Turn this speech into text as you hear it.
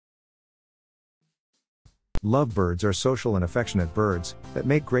Lovebirds are social and affectionate birds that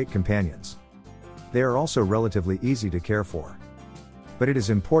make great companions. They are also relatively easy to care for. But it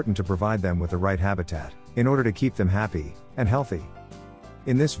is important to provide them with the right habitat, in order to keep them happy and healthy.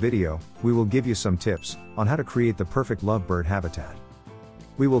 In this video, we will give you some tips on how to create the perfect lovebird habitat.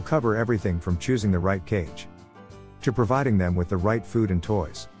 We will cover everything from choosing the right cage to providing them with the right food and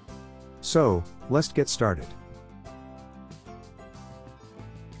toys. So, let's get started.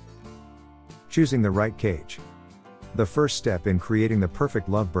 Choosing the right cage. The first step in creating the perfect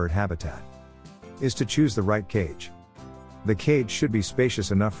lovebird habitat is to choose the right cage. The cage should be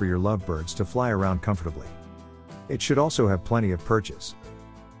spacious enough for your lovebirds to fly around comfortably. It should also have plenty of perches.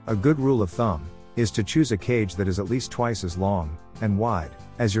 A good rule of thumb is to choose a cage that is at least twice as long and wide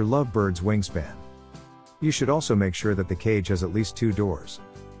as your lovebird's wingspan. You should also make sure that the cage has at least 2 doors,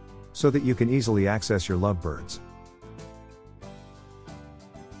 so that you can easily access your lovebirds.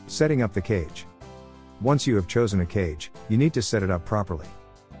 Setting up the cage. Once you have chosen a cage, you need to set it up properly.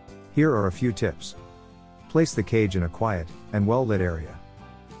 Here are a few tips. Place the cage in a quiet and well-lit area.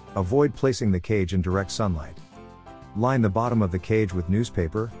 Avoid placing the cage in direct sunlight. Line the bottom of the cage with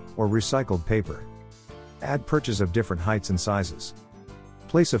newspaper or recycled paper. Add perches of different heights and sizes.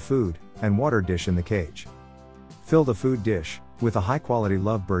 Place a food and water dish in the cage. Fill the food dish with a high-quality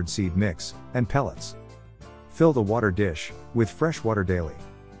lovebird seed mix and pellets. Fill the water dish with fresh water daily.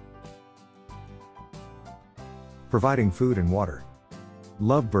 Providing food and water.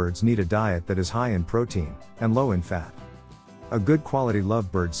 Lovebirds need a diet that is high in protein and low in fat. A good quality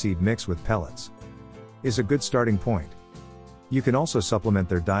lovebird seed mix with pellets is a good starting point. You can also supplement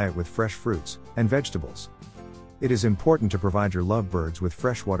their diet with fresh fruits and vegetables. It is important to provide your lovebirds with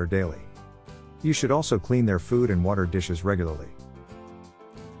fresh water daily. You should also clean their food and water dishes regularly.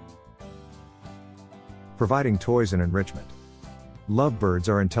 Providing toys and enrichment. Lovebirds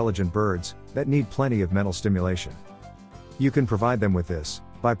are intelligent birds that need plenty of mental stimulation. You can provide them with this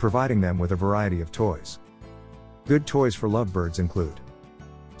by providing them with a variety of toys. Good toys for lovebirds include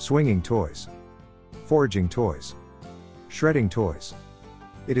swinging toys, foraging toys, shredding toys.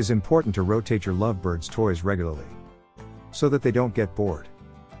 It is important to rotate your lovebirds' toys regularly so that they don't get bored.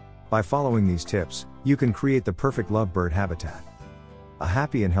 By following these tips, you can create the perfect lovebird habitat. A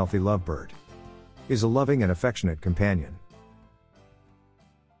happy and healthy lovebird is a loving and affectionate companion.